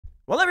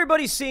Well,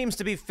 everybody seems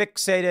to be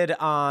fixated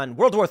on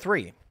World War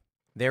III.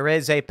 There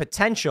is a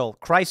potential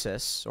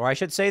crisis, or I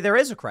should say there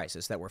is a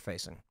crisis that we're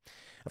facing.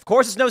 Of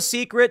course, it's no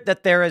secret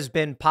that there has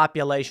been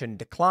population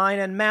decline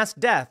and mass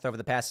death over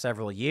the past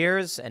several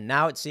years, and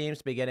now it seems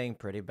to be getting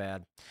pretty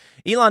bad.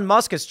 Elon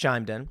Musk has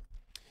chimed in.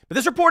 But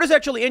this report is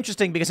actually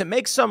interesting because it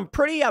makes some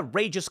pretty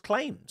outrageous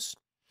claims.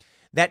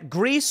 That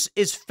Greece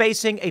is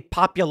facing a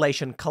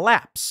population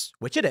collapse,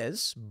 which it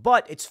is,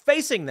 but it's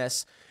facing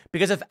this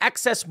because of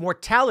excess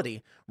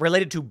mortality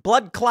related to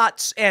blood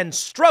clots and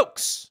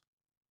strokes.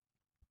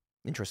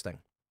 Interesting.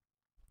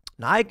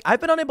 Now,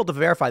 I've been unable to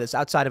verify this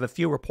outside of a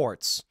few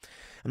reports.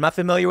 I'm not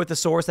familiar with the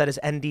source that is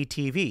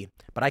NDTV,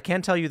 but I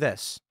can tell you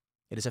this.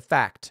 It is a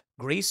fact.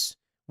 Greece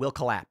will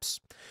collapse.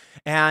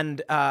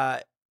 And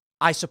I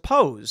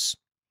suppose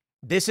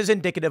this is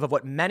indicative of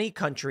what many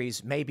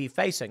countries may be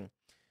facing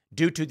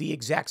due to the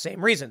exact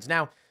same reasons.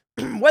 Now,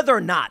 whether or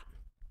not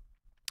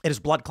it is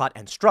blood clot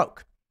and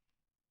stroke,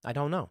 I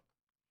don't know.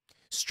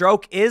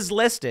 Stroke is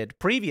listed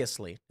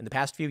previously in the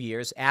past few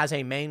years as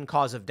a main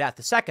cause of death,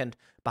 the second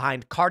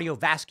behind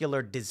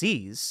cardiovascular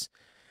disease.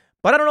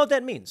 But I don't know what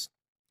that means.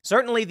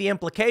 Certainly, the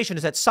implication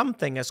is that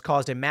something has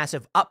caused a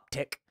massive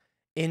uptick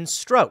in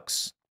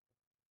strokes.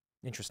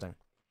 Interesting.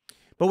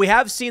 But we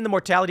have seen the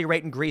mortality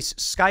rate in Greece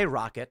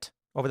skyrocket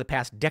over the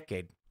past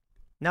decade.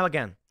 Now,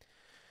 again,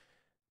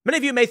 many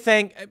of you may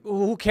think,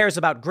 who cares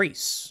about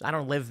Greece? I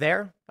don't live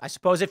there. I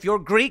suppose if you're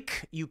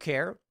Greek, you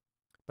care.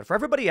 But for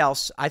everybody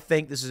else, I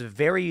think this is a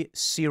very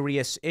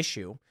serious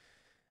issue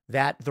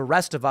that the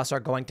rest of us are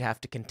going to have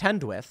to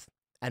contend with,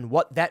 and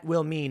what that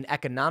will mean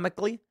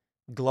economically,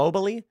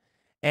 globally,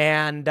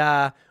 and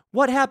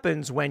what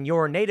happens when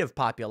your native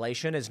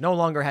population is no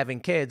longer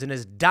having kids and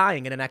is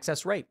dying at an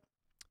excess rate.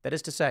 That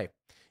is to say,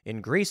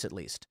 in Greece at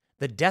least,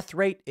 the death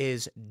rate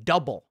is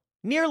double,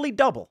 nearly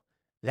double,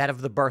 that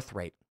of the birth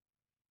rate.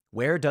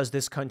 Where does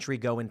this country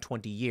go in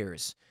 20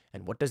 years?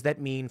 And what does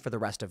that mean for the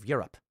rest of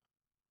Europe?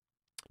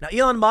 Now,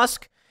 Elon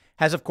Musk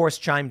has, of course,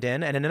 chimed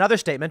in. And in another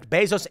statement,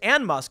 Bezos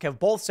and Musk have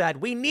both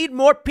said, we need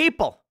more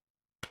people.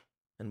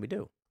 And we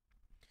do.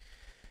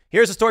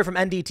 Here's a story from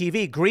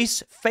NDTV.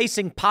 Greece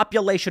facing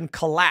population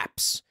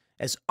collapse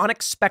as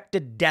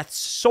unexpected deaths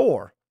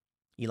soar.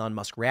 Elon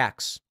Musk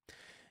reacts.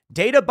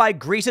 Data by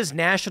Greece's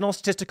National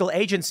Statistical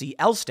Agency,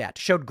 Elstat,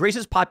 showed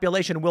Greece's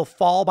population will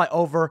fall by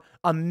over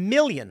 1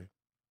 million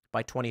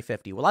by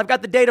 2050. Well, I've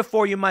got the data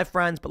for you, my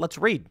friends, but let's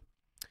read.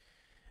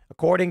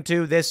 According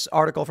to this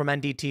article from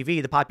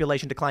NDTV, the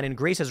population decline in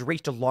Greece has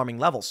reached alarming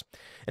levels,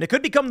 and it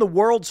could become the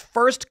world's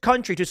first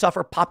country to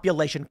suffer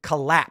population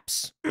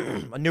collapse,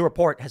 a new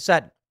report has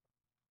said.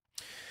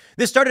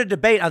 This started a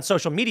debate on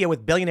social media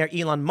with billionaire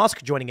Elon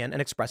Musk joining in and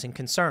expressing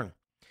concern.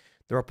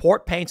 The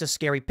report paints a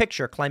scary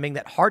picture, claiming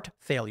that heart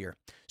failure,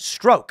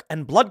 stroke,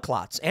 and blood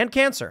clots and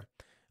cancer,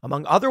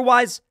 among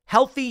otherwise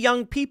healthy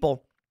young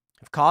people,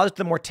 have caused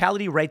the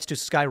mortality rates to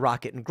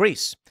skyrocket in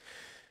Greece.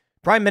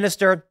 Prime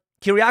Minister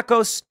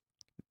Kyriakos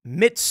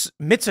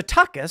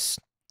Mitsotakis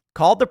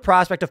called the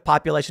prospect of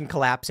population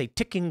collapse a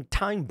ticking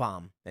time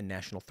bomb and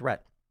national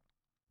threat.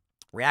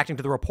 Reacting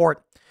to the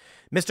report,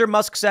 Mr.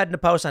 Musk said in a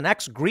post on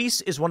X,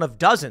 Greece is one of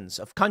dozens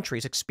of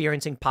countries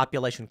experiencing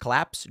population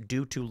collapse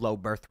due to low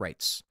birth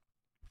rates.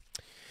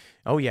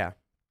 Oh, yeah.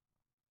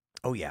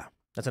 Oh, yeah.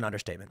 That's an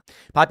understatement.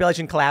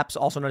 Population collapse,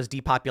 also known as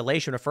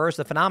depopulation, refers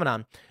to the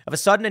phenomenon of a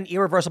sudden and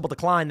irreversible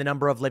decline in the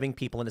number of living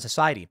people in a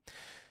society.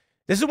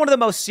 This is one of the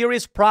most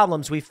serious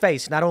problems we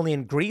face, not only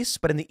in Greece,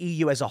 but in the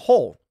EU as a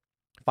whole.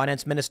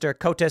 Finance Minister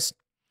Kostas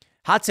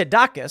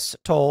Hatzidakis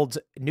told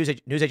news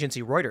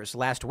agency Reuters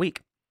last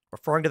week,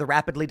 referring to the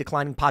rapidly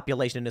declining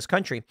population in this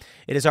country,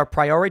 it is our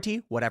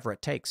priority, whatever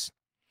it takes.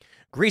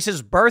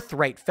 Greece's birth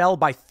rate fell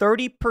by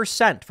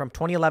 30% from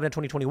 2011 to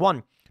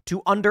 2021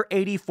 to under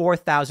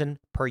 84,000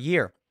 per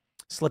year,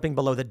 slipping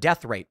below the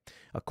death rate,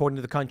 according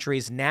to the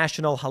country's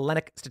National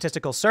Hellenic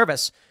Statistical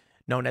Service,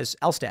 known as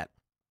Elstat.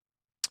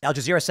 Al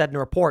Jazeera said in a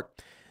report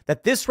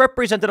that this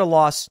represented a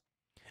loss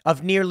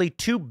of nearly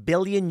 2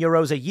 billion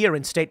euros a year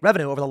in state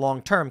revenue over the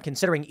long term,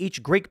 considering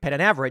each Greek paid on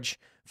average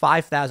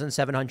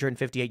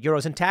 5,758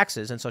 euros in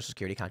taxes and social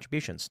security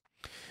contributions.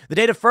 The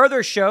data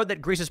further showed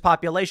that Greece's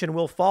population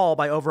will fall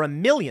by over 1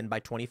 million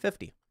by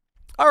 2050.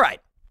 All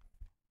right.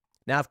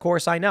 Now, of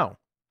course, I know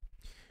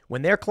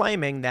when they're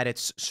claiming that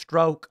it's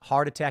stroke,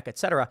 heart attack,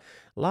 etc.,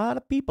 a lot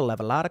of people have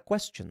a lot of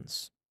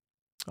questions.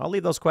 I'll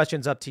leave those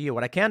questions up to you.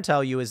 What I can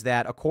tell you is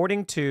that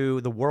according to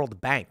the World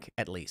Bank,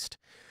 at least,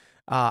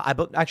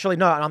 actually,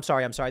 no, I'm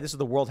sorry. This is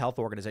the World Health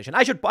Organization.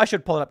 I should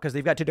pull it up because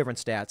they've got two different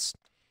stats.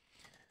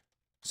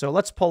 So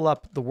let's pull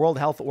up the World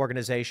Health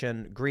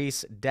Organization,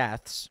 Greece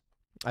deaths.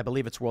 I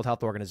believe it's World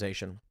Health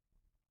Organization.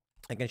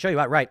 I can show you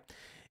right.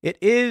 It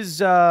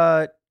is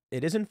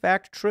in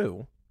fact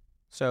true.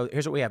 So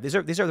here's what we have. These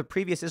are the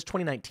previous. This is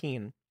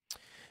 2019.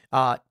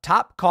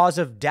 Top cause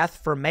of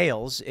death for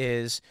males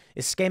is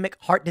ischemic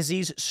heart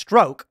disease,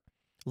 stroke,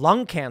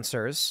 lung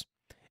cancers,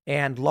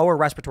 and lower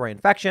respiratory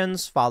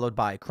infections, followed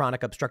by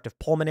chronic obstructive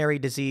pulmonary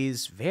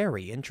disease.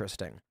 Very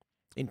interesting.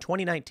 In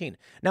 2019.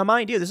 Now,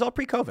 mind you, this is all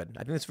pre-COVID.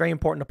 I think it's very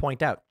important to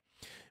point out.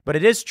 But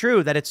it is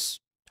true that it's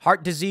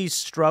heart disease,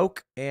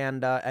 stroke,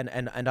 and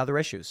other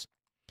issues.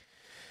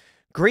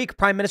 Greek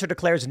prime minister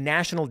declares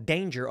national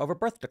danger over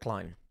birth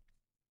decline.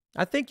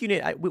 I think we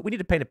need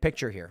to paint a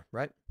picture here,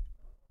 right?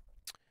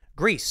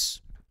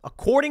 Greece,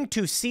 according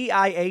to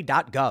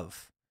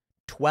CIA.gov,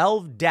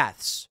 12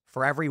 deaths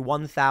for every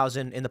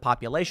 1,000 in the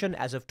population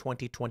as of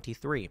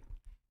 2023.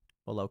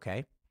 Well,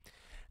 okay.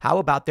 How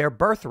about their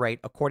birth rate,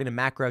 according to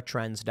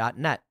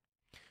macrotrends.net?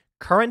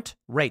 Current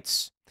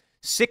rates,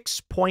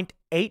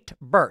 6.8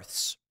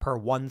 births per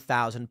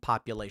 1,000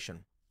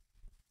 population.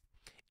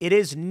 It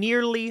is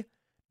nearly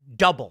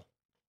double.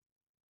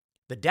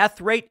 The death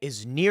rate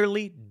is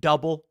nearly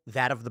double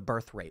that of the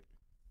birth rate.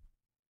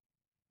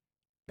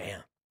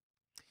 Man,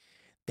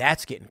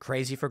 that's getting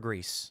crazy for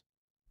Greece.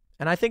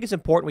 And I think it's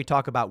important we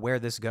talk about where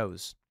this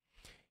goes.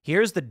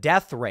 Here's the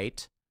death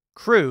rate,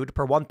 crude,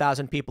 per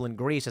 1,000 people in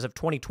Greece. As of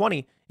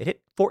 2020, it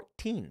hit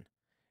 14,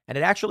 and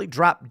it actually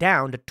dropped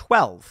down to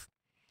 12.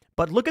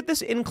 But look at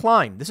this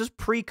incline. This is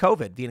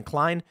pre-COVID. The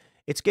incline,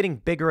 it's getting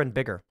bigger and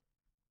bigger.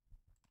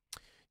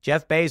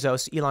 Jeff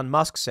Bezos, Elon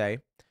Musk say,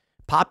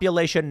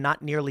 population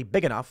not nearly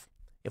big enough.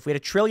 If we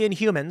had 1 trillion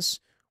humans,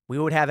 we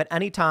would have at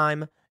any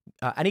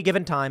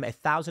given time,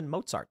 1,000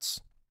 Mozarts.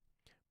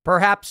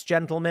 Perhaps,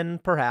 gentlemen,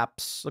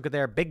 perhaps. Look at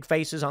their big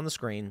faces on the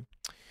screen.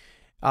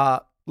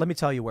 Let me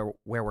tell you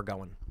where we're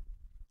going.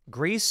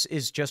 Greece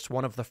is just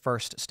one of the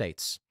first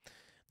states.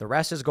 The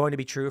rest is going to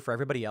be true for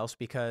everybody else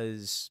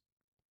because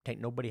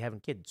ain't nobody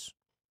having kids.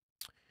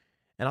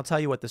 And I'll tell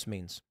you what this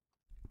means.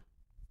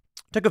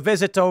 Took a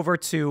visit over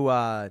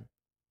to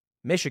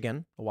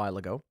Michigan a while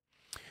ago.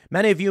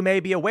 Many of you may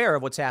be aware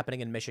of what's happening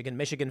in Michigan.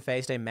 Michigan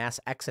faced a mass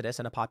exodus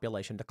and a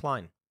population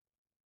decline.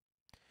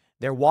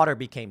 Their water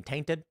became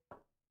tainted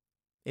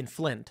in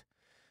Flint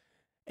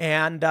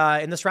and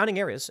in the surrounding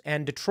areas.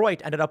 And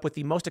Detroit ended up with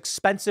the most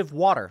expensive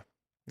water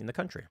in the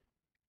country.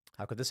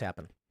 How could this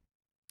happen?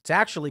 It's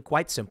actually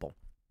quite simple.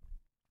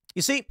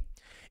 You see,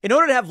 in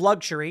order to have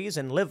luxuries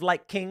and live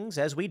like kings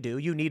as we do,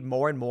 you need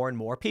more and more and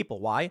more people.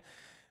 Why?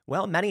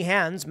 Well, many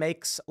hands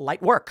makes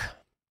light work.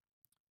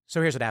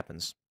 So here's what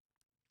happens.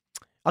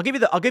 I'll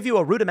give you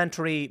a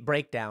rudimentary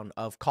breakdown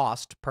of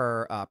cost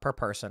per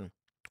person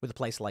with a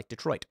place like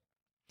Detroit.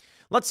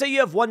 Let's say you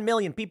have 1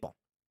 million people,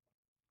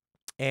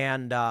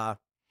 and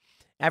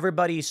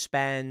everybody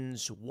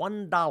spends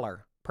 $1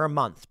 per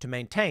month to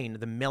maintain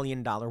the $1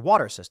 million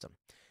water system.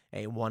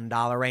 Hey,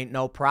 $1 ain't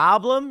no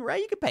problem,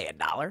 right? You can pay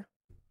 $1.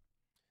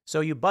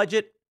 So you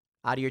budget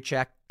out of your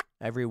check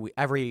every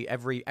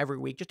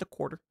week, just a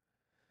quarter.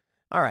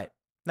 All right,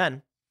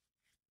 then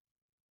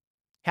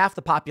half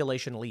the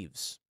population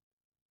leaves.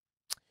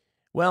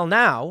 Well,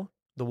 now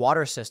the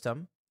water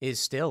system is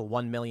still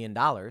 $1 million,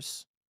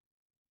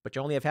 but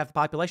you only have half the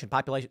population.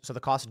 So the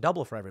cost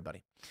double for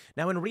everybody.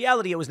 Now, in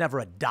reality, it was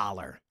never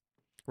 $1,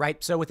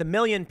 right? So with 1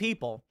 million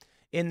people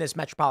in this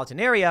metropolitan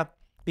area,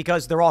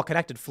 because they're all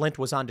connected, Flint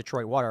was on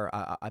Detroit water,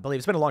 I believe.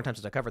 It's been a long time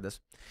since I covered this.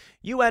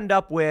 You end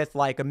up with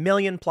like 1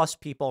 million plus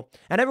people,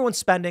 and everyone's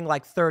spending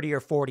like $30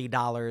 or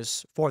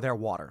 $40 for their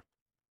water.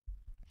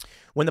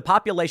 When the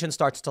population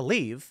starts to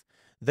leave,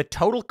 the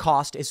total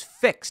cost is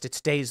fixed. It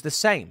stays the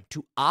same.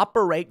 To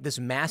operate this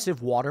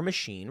massive water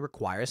machine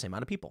requires the same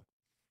amount of people.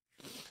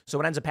 So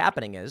what ends up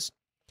happening is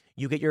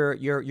you get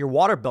your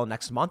water bill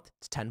next month.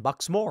 It's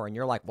 $10 more. And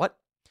you're like, what?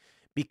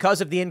 Because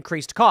of the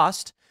increased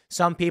cost,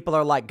 some people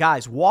are like,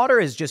 guys,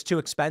 water is just too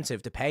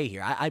expensive to pay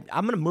here. I'm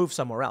going to move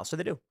somewhere else. So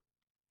they do.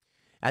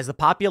 As the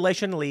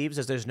population leaves,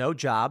 as there's no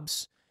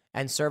jobs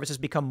and services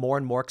become more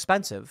and more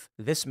expensive,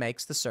 this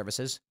makes the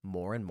services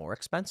more and more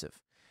expensive.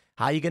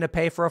 How are you going to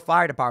pay for a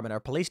fire department or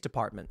a police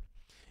department?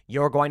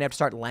 You're going to have to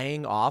start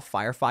laying off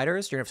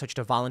firefighters. You're going to have to switch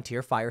to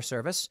volunteer fire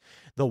service.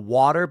 The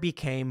water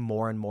became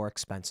more and more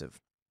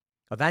expensive.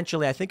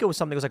 Eventually, I think it was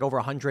something that was like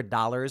over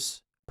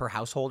 $100 per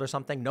household or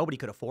something. Nobody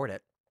could afford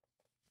it.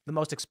 The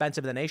most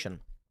expensive in the nation.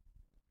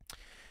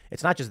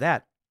 It's not just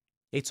that.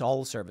 It's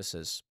all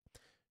services.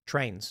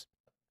 Trains.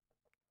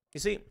 You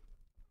see,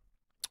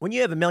 when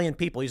you have 1 million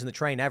people using the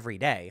train every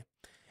day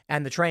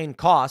and the train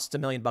costs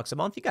 $1 million a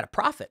month, you got a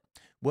profit.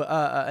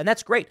 And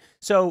that's great.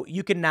 So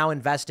you can now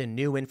invest in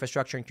new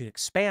infrastructure and can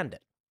expand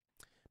it.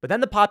 But then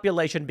the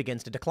population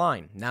begins to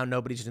decline. Now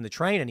nobody's using the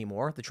train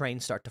anymore. The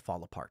trains start to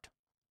fall apart.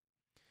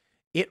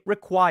 It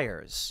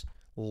requires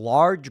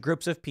large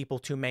groups of people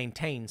to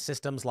maintain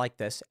systems like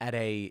this at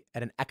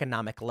an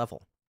economic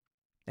level.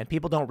 And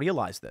people don't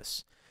realize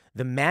this.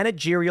 The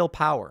managerial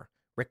power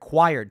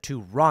required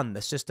to run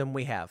the system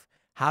we have.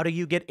 How do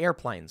you get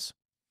airplanes?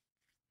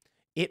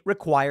 It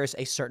requires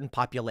a certain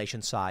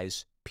population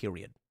size,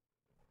 period.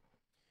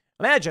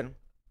 Imagine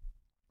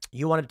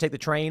you wanted to take the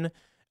train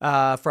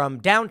from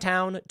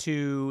downtown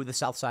to the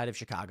south side of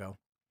Chicago.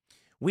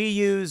 We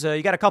use,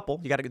 you got a couple.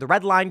 The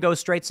red line goes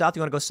straight south.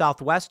 You want to go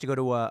southwest. You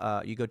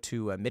go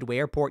to Midway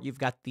Airport. You've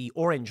got the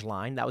orange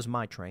line. That was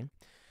my train.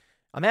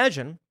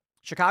 Imagine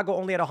Chicago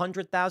only had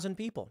 100,000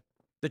 people.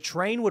 The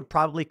train would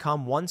probably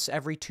come once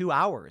every 2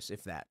 hours,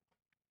 if that,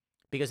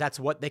 because that's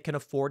what they can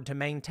afford to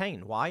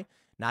maintain. Why?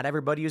 Not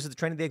everybody uses the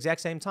train at the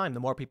exact same time. The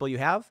more people you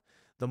have,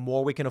 the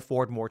more we can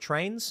afford more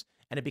trains,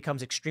 and it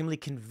becomes extremely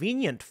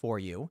convenient for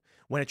you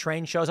when a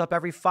train shows up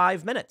every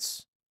 5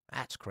 minutes.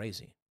 That's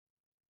crazy.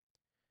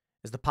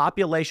 As the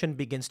population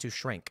begins to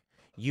shrink,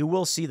 you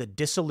will see the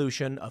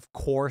dissolution of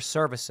core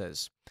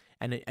services,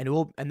 and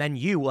then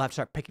you will have to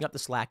start picking up the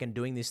slack and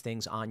doing these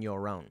things on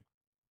your own.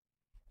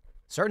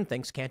 Certain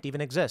things can't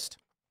even exist.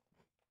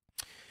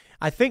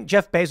 I think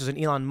Jeff Bezos and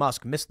Elon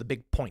Musk missed the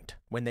big point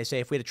when they say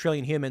if we had 1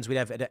 trillion humans, we'd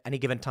have at any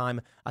given time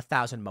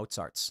 1,000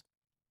 Mozarts.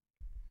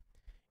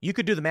 You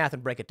could do the math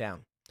and break it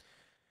down.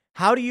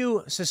 How do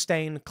you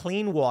sustain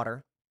clean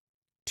water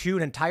to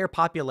an entire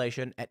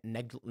population at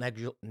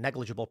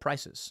negligible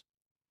prices?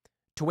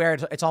 To where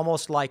it's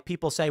almost like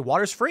people say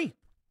water's free.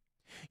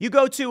 You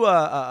go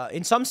to,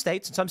 in some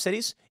states, in some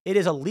cities, it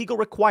is a legal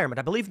requirement.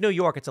 I believe New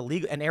York, it's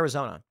illegal, in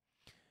Arizona.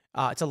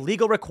 It's a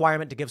legal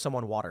requirement to give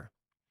someone water.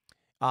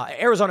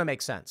 Arizona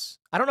makes sense.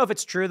 I don't know if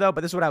it's true, though, but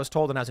this is what I was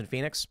told when I was in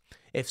Phoenix.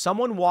 If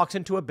someone walks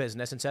into a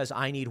business and says,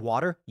 I need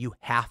water, you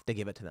have to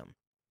give it to them.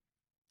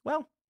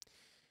 Well,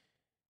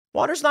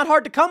 water's not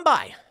hard to come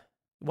by.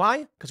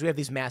 Why? Because we have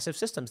these massive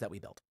systems that we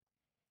built.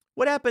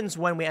 What happens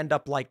when we end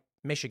up like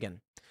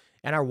Michigan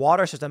and our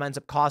water system ends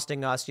up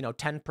costing us,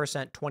 10%,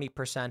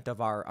 20% of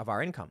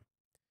our income?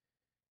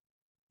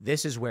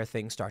 This is where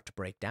things start to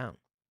break down.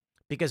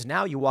 Because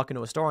now you walk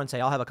into a store and say,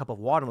 I'll have a cup of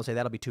water. And they'll say,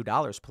 that'll be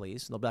 $2,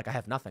 please. And they'll be like, I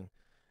have nothing.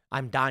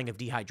 I'm dying of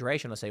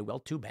dehydration. I'll say, well,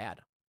 too bad.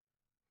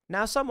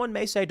 Now, someone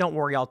may say, don't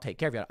worry, I'll take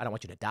care of you. I don't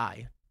want you to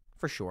die,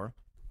 for sure.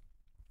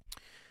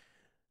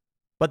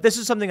 But this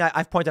is something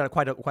I've pointed out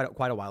quite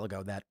a while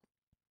ago, that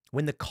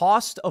when the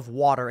cost of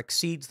water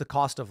exceeds the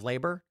cost of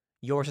labor,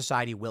 your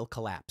society will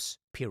collapse,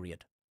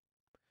 period.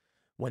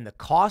 When the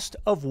cost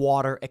of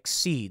water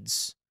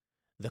exceeds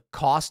the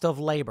cost of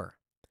labor.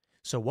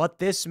 So what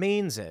this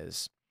means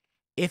is,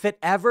 if it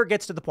ever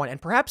gets to the point, and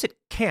perhaps it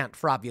can't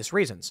for obvious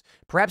reasons,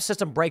 perhaps the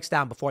system breaks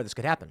down before this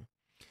could happen.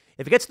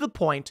 If it gets to the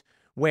point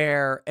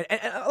where, and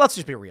let's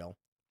just be real,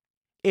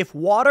 if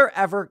water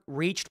ever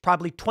reached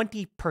probably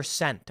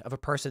 20% of a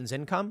person's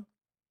income,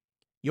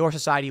 your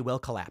society will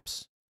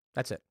collapse.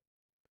 That's it.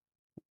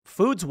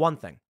 Food's one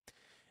thing.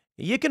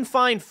 You can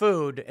find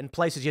food in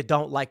places you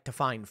don't like to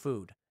find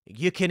food.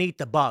 You can eat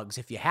the bugs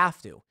if you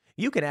have to.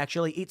 You can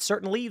actually eat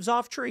certain leaves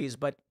off trees,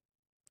 but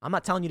I'm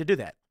not telling you to do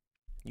that.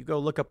 You go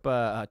look up,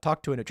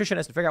 talk to a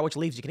nutritionist and figure out which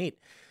leaves you can eat.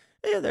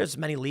 There's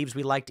many leaves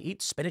we like to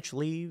eat, spinach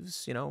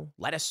leaves,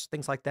 lettuce,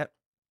 things like that.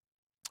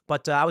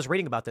 But I was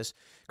reading about this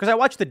because I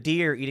watched the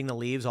deer eating the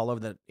leaves all over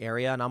the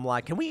area, and I'm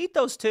like, can we eat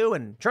those too?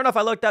 And sure enough,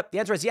 I looked up. The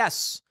answer is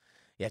yes.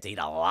 You have to eat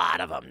a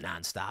lot of them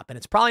nonstop, and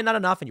it's probably not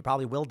enough, and you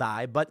probably will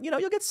die, but,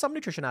 you'll get some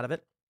nutrition out of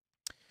it.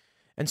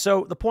 And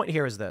so the point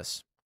here is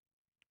this.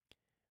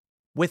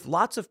 With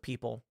lots of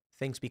people,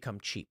 things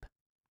become cheap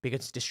because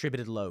it's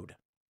distributed load.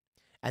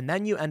 And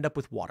then you end up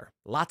with water,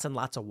 lots and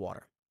lots of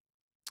water.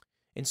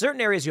 In certain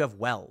areas, you have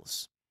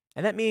wells,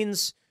 and that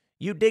means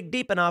you dig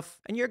deep enough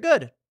and you're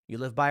good. You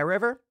live by a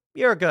river,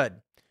 you're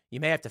good.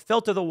 You may have to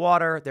filter the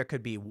water. There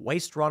could be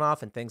waste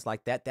runoff and things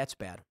like that. That's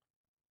bad.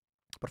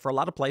 But for a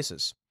lot of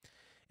places,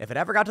 if it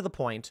ever got to the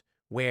point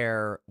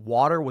where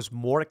water was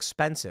more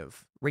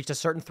expensive, reached a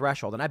certain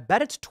threshold, and I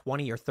bet it's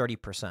 20 or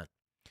 30%,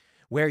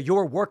 where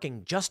you're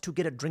working just to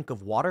get a drink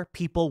of water,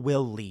 people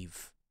will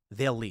leave.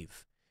 They'll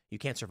leave. You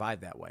can't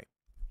survive that way.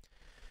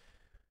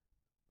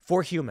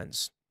 For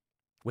humans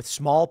with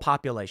small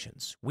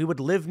populations, we would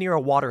live near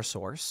a water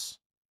source,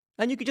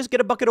 and you could just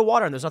get a bucket of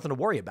water and there's nothing to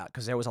worry about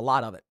because there was a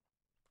lot of it.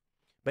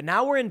 But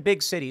now we're in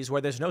big cities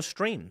where there's no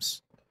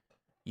streams.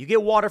 You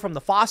get water from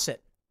the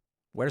faucet.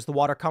 Where does the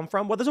water come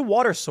from? Well, there's a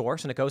water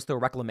source, and it goes to a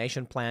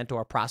reclamation plant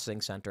or a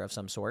processing center of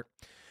some sort.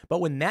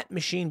 But when that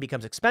machine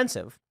becomes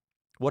expensive,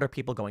 what are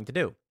people going to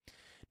do?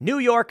 New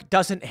York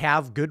doesn't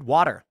have good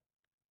water.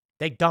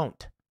 They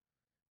don't.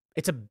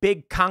 It's a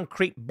big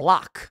concrete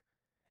block.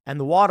 And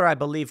the water, I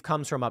believe,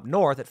 comes from up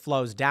north. It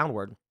flows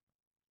downward.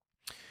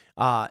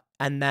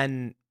 And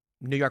then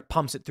New York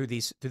pumps it through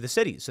the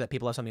cities so that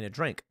people have something to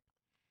drink.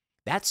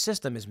 That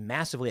system is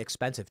massively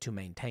expensive to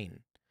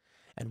maintain.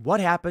 And what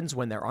happens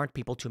when there aren't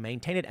people to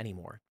maintain it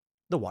anymore?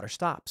 The water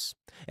stops.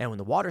 And when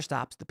the water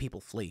stops, the people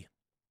flee.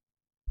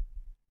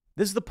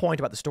 This is the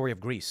point about the story of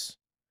Greece.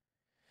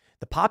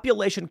 The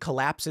population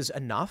collapses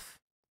enough,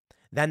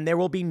 then there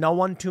will be no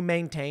one to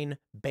maintain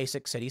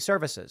basic city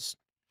services.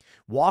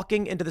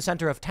 Walking into the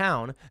center of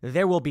town,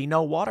 there will be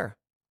no water.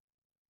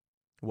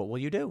 What will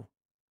you do?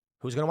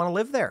 Who's going to want to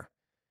live there?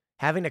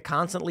 Having to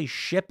constantly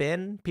ship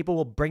in, people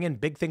will bring in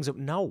big things.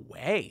 No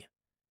way.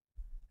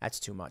 That's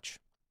too much.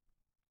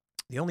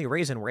 The only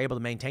reason we're able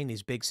to maintain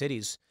these big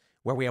cities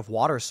where we have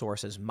water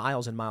sources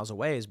miles and miles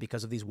away is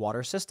because of these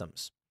water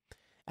systems.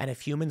 And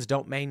if humans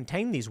don't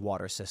maintain these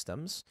water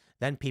systems,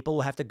 then people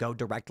will have to go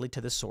directly to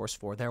the source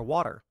for their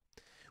water,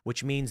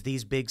 which means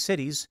these big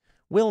cities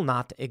will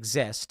not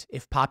exist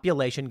if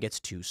population gets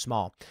too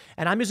small.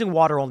 And I'm using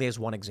water only as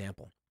one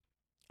example.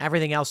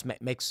 Everything else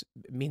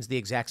means the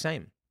exact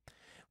same.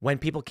 When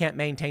people can't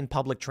maintain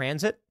public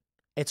transit,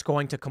 it's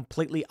going to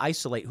completely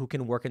isolate who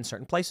can work in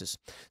certain places.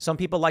 Some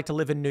people like to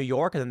live in New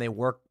York and then they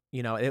work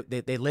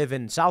they live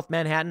in South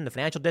Manhattan, the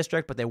financial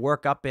district, but they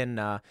work up in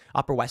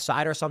Upper West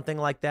Side or something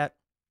like that.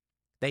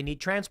 They need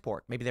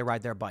transport. Maybe they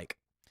ride their bike.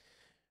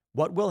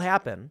 What will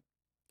happen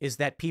is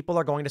that people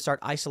are going to start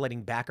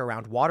isolating back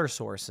around water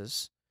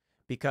sources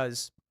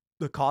because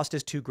the cost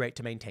is too great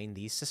to maintain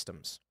these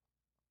systems.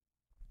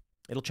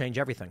 It'll change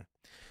everything.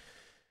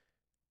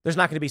 There's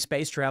not going to be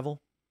space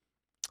travel.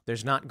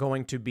 There's not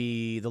going to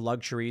be the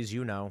luxuries,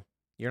 You're not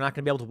going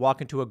to be able to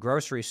walk into a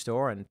grocery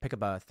store and pick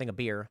up a thing of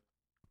beer.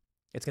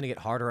 It's going to get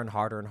harder and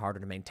harder and harder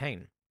to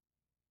maintain.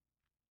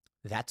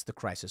 That's the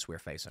crisis we're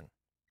facing.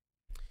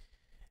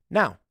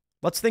 Now,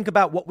 let's think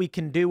about what we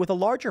can do with a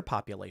larger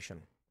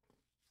population.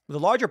 With a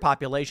larger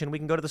population, we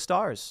can go to the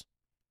stars.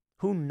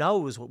 Who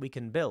knows what we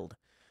can build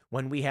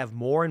when we have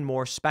more and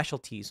more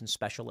specialties and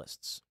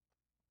specialists?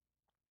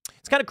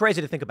 It's kind of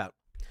crazy to think about.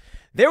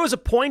 There was a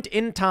point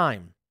in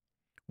time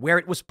where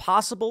it was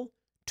possible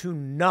to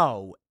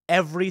know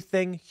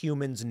everything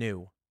humans knew.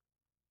 Isn't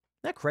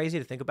that crazy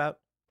to think about?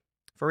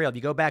 For real, if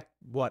you go back,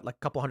 like a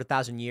couple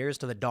 100,000 years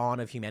to the dawn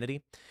of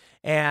humanity,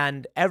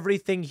 and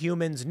everything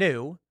humans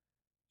knew,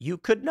 you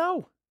could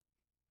know.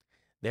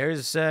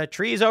 There's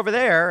trees over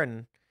there,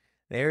 and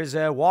there's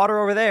water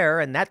over there,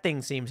 and that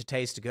thing seems to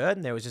taste good,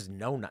 and there was just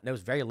there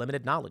was very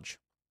limited knowledge.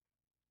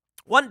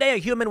 One day a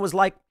human was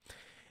like,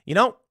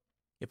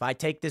 if I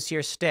take this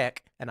here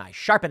stick and I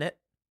sharpen it,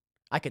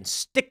 I can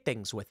stick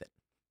things with it,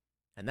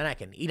 and then I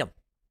can eat them.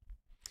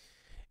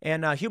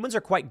 And humans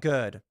are quite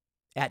good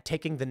at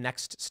taking the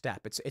next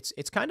step.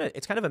 It's kind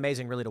of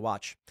amazing, really, to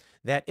watch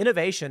that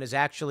innovation is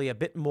actually a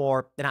bit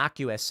more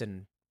innocuous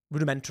and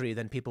rudimentary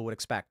than people would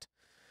expect.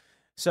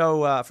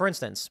 So, for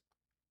instance,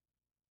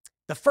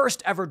 the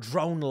first ever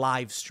drone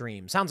live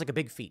stream sounds like a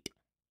big feat.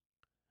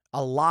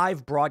 A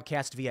live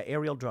broadcast via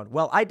aerial drone.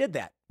 Well, I did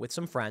that with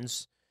some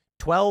friends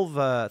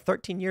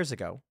 13 years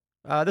ago.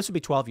 This would be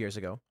 12 years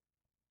ago.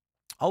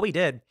 All we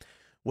did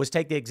was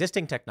take the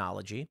existing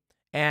technology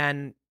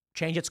and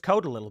change its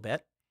code a little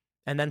bit,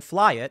 and then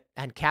fly it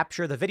and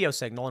capture the video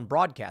signal and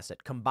broadcast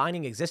it,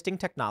 combining existing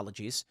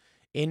technologies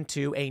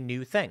into a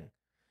new thing.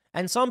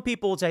 And some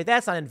people would say,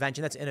 that's not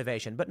invention, that's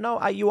innovation. But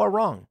no, you are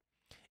wrong.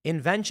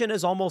 Invention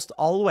is almost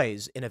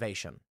always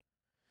innovation.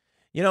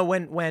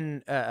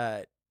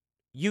 It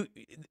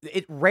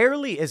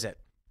rarely is it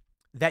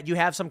that you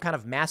have some kind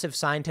of massive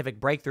scientific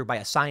breakthrough by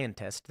a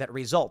scientist that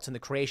results in the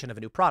creation of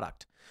a new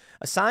product.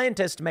 A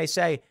scientist may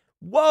say,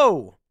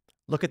 whoa,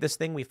 look at this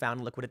thing we found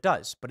and look what it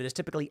does. But it is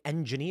typically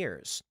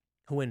engineers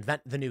who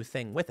invent the new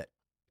thing with it.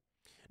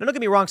 Now, don't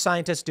get me wrong,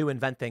 scientists do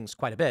invent things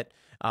quite a bit.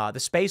 The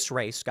space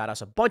race got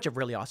us a bunch of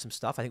really awesome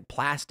stuff. I think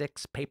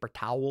plastics, paper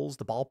towels,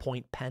 the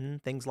ballpoint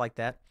pen, things like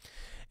that.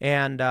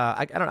 And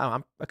I don't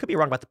know, I could be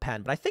wrong about the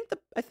pen, but I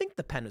think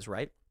the pen is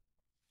right.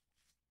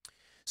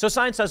 So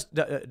science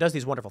does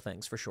these wonderful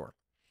things for sure.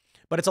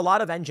 But it's a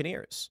lot of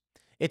engineers.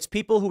 It's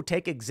people who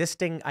take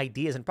existing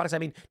ideas and products. I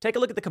mean, take a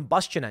look at the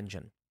combustion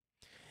engine.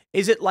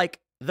 Is it like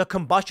the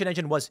combustion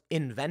engine was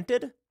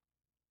invented?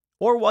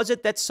 Or was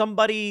it that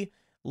somebody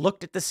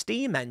looked at the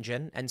steam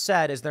engine and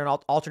said, is there an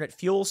alternate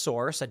fuel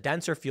source, a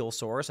denser fuel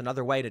source,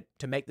 another way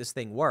to make this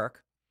thing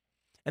work?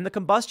 And the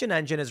combustion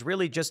engine is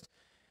really just,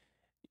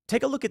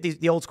 take a look at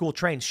the old school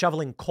trains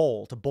shoveling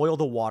coal to boil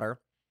the water.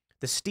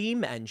 The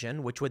steam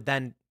engine, which would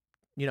then,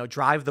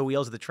 drive the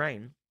wheels of the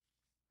train.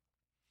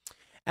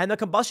 And the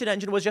combustion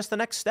engine was just the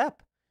next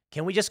step.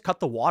 Can we just cut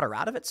the water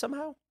out of it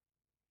somehow?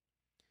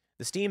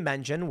 The steam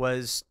engine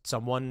was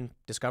someone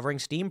discovering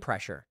steam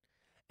pressure.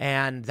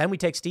 And then we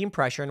take steam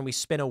pressure and we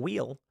spin a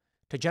wheel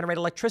to generate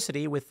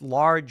electricity with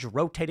large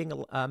rotating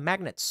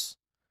magnets.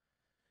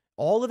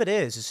 All of it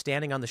is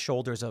standing on the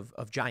shoulders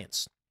of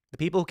giants. The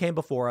people who came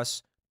before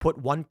us put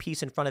one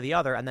piece in front of the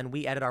other, and then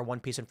we added our one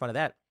piece in front of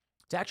that.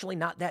 It's actually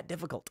not that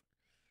difficult.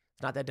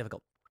 It's not that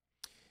difficult.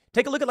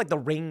 Take a look at like the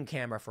Ring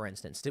camera, for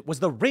instance. Was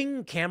the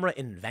Ring camera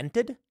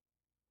invented,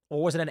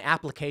 or was it an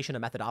application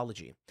of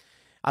methodology?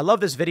 I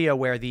love this video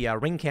where the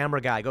Ring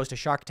camera guy goes to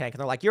Shark Tank, and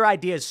they're like, your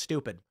idea is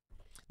stupid.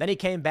 Then he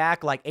came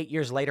back like 8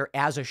 years later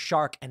as a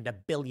shark and a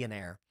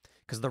billionaire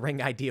because the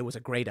Ring idea was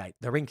a great idea.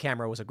 The Ring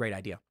camera was a great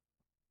idea.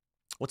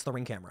 What's the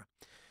Ring camera?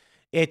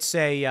 It's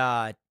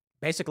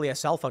basically a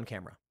cell phone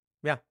camera.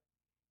 Yeah,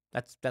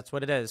 that's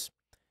what it is.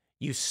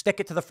 You stick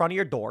it to the front of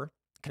your door,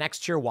 connects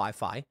to your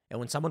Wi-Fi, and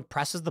when someone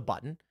presses the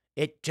button,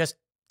 it just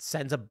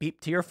sends a beep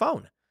to your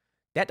phone.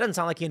 That doesn't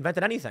sound like he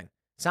invented anything.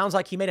 It sounds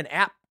like he made an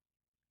app.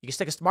 You can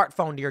stick a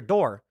smartphone to your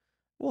door.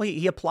 Well,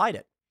 he applied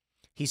it.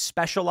 He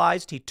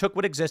specialized. He took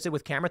what existed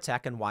with camera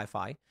tech and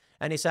Wi-Fi,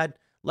 and he said,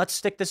 let's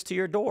stick this to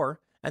your door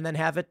and then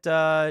have it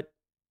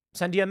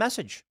send you a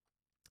message.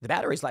 The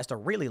batteries last a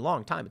really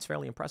long time. It's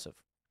fairly impressive.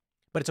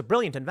 But it's a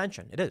brilliant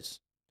invention. It is.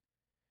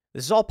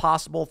 This is all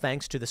possible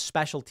thanks to the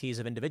specialties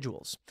of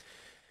individuals.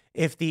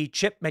 If the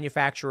chip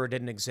manufacturer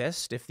didn't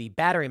exist, if the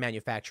battery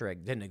manufacturer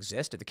didn't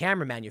exist, if the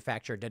camera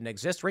manufacturer didn't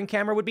exist, Ring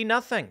camera would be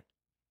nothing.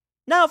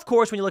 Now, of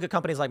course, when you look at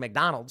companies like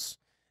McDonald's,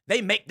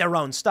 they make their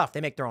own stuff.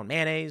 They make their own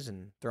mayonnaise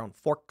and their own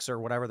forks or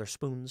whatever, their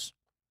spoons.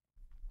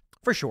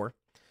 For sure.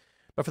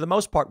 But for the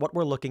most part, what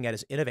we're looking at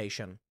is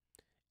innovation.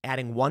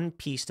 adding one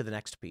piece to the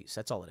next piece.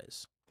 That's all it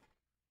is.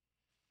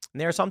 And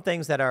there are some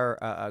things that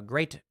are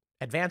great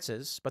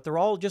advances, but they're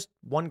all just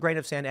one grain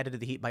of sand added to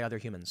the heap by other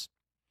humans.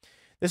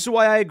 This is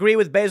why I agree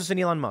with Bezos and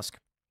Elon Musk.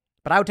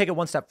 But I would take it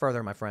one step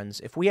further, my friends.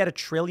 If we had 1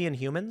 trillion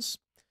humans,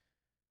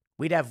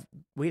 we'd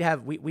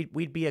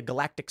be a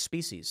galactic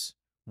species.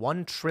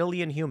 1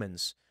 trillion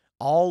humans,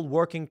 all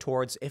working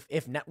towards, if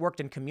networked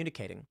and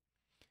communicating,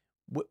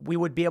 we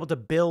would be able to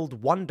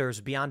build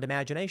wonders beyond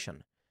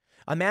imagination.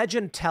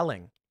 Imagine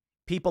telling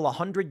people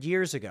 100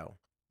 years ago,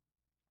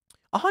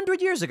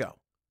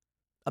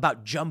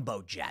 about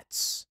jumbo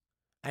jets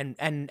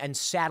and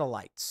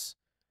satellites.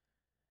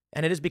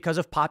 And it is because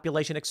of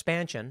population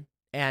expansion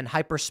and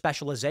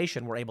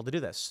hyper-specialization we're able to do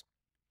this.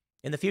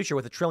 In the future,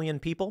 with 1 trillion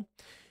people,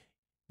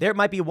 there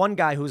might be one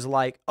guy who's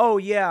like, oh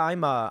yeah,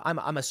 I'm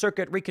a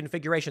circuit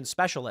reconfiguration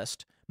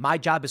specialist. My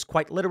job is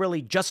quite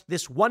literally just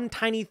this one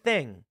tiny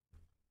thing.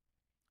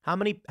 How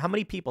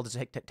many people does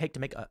it take to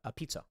make a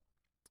pizza?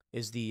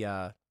 Is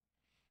the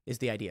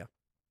idea.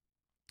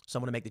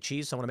 Someone to make the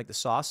cheese, someone to make the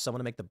sauce, someone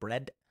to make the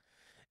bread.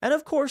 And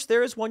of course,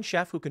 there is one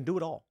chef who can do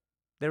it all.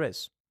 There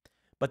is.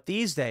 But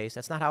these days,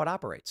 that's not how it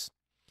operates.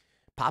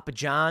 Papa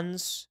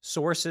John's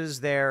sources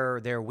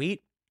their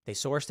wheat. They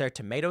source their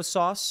tomato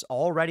sauce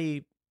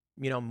already,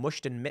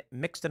 mushed and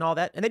mixed and all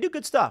that. And they do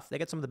good stuff. They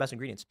get some of the best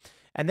ingredients.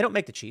 And they don't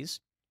make the cheese.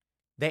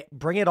 They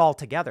bring it all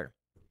together.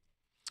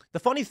 The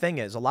funny thing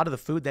is, a lot of the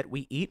food that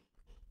we eat,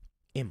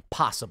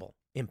 impossible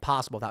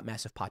without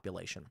massive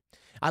population.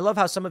 I love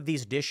how some of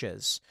these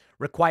dishes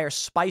require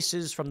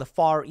spices from the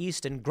Far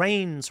East and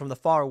grains from the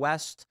Far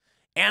West,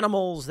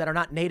 animals that are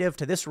not native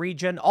to this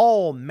region,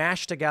 all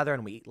mashed together,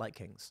 and we eat like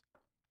kings,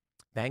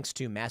 thanks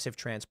to massive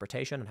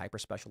transportation and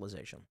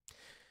hyper-specialization.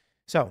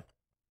 So,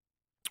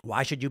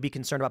 why should you be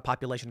concerned about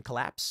population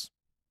collapse?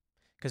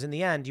 Because in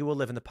the end, you will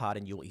live in the pod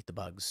and you will eat the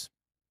bugs.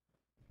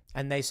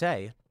 And they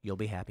say you'll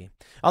be happy.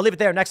 I'll leave it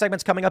there. Next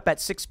segment's coming up at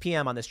 6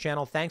 p.m. on this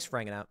channel. Thanks for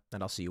hanging out,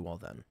 and I'll see you all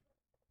then.